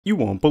You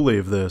won't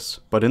believe this,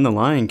 but in The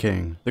Lion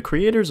King, the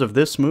creators of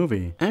this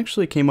movie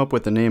actually came up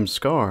with the name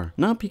Scar,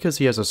 not because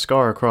he has a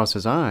scar across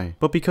his eye,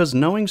 but because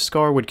knowing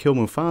Scar would kill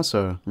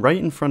Mufasa right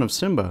in front of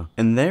Simba,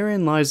 and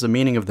therein lies the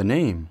meaning of the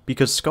name,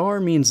 because Scar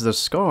means the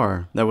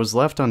scar that was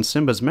left on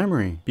Simba's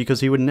memory,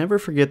 because he would never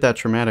forget that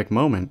traumatic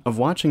moment of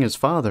watching his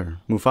father,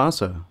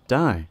 Mufasa,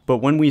 die. But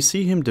when we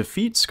see him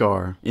defeat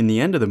Scar in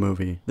the end of the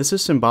movie, this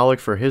is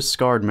symbolic for his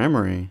scarred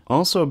memory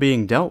also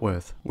being dealt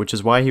with, which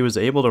is why he was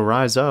able to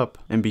rise up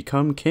and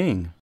become king.